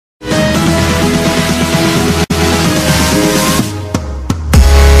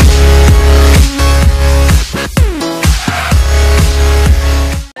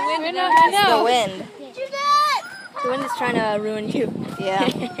ruin you. Yeah.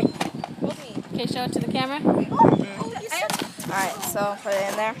 Okay, show it to the camera. Alright, so put it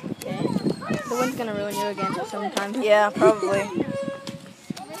in there. Okay. The wind's gonna ruin you again sometimes. Yeah, probably.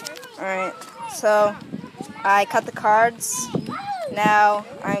 Alright, so I cut the cards. Now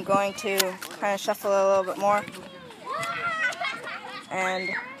I'm going to kind of shuffle it a little bit more. And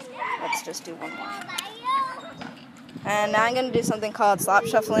let's just do one more. And now I'm going to do something called slop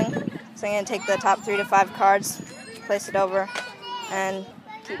shuffling. So I'm going to take the top 3 to 5 cards, place it over, and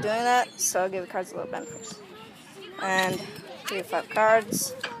keep doing that. So I'll give the cards a little bend first. And 3 to 5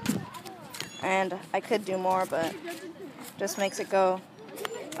 cards. And I could do more, but just makes it go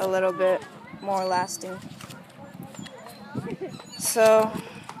a little bit more lasting. So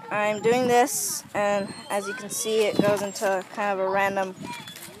I'm doing this, and as you can see, it goes into kind of a random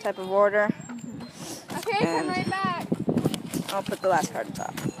type of order. Okay, come right back. I'll put the last card on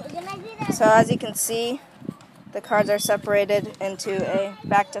top. So as you can see, the cards are separated into a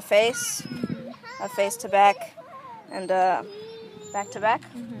back to face, a face to back, and a back to back.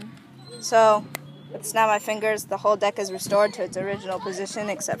 So with snap my fingers, the whole deck is restored to its original position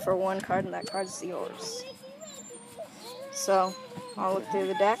except for one card, and that card is yours. So I'll look through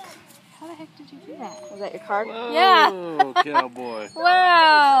the deck. How the heck did you do that? Was that your card? Whoa, Yeah. cowboy.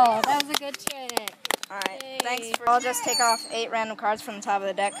 Wow, that was a good trick. Alright, thanks. I'll just take off 8 random cards from the top of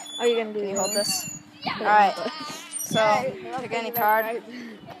the deck. Oh, you're gonna do Can you that? hold this? Alright, so pick any card.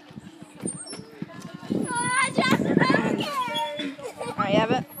 Alright, you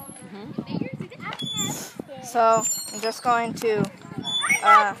have it? So I'm just going to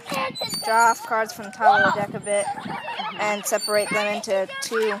draw off cards from the top of the deck a bit and separate them into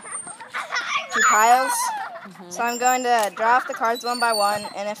two piles. So I'm going to draw off the cards one by one,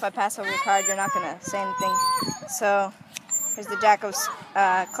 and if I pass over your card, you're not going to say anything. So here's the Jack of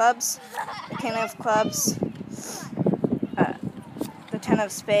Clubs, the King of Clubs, the 10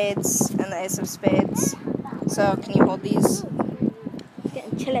 of Spades, and the Ace of Spades. So can you hold these? It's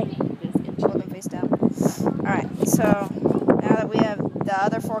getting chilly. Hold them face down. Alright, so now that we have the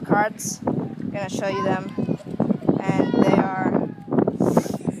other 4 cards, I'm going to show you them. And they are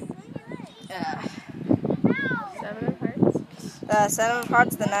 7 of hearts. the 7 of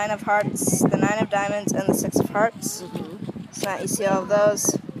Hearts, the 9 of Hearts, the 9 of Diamonds, and the 6 of Hearts. So now you see all of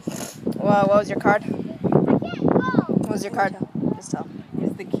those. Well, what was your card? What was your card? Just tell.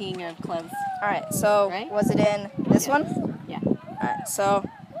 It's the King of Clubs. Alright, so Right? was it in this one? Yeah. Alright, so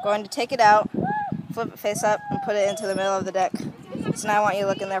going to take it out, flip it face up, and put it into the middle of the deck. So now I want you to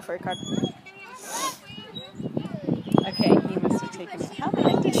look in there for your card. Okay, he must have taken it. How the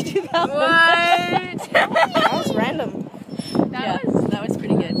heck did you do that? What? That was random. That was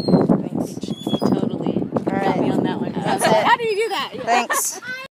pretty good. Thanks. You totally got me Alright. on that one. That's it. How do you do that? Thanks.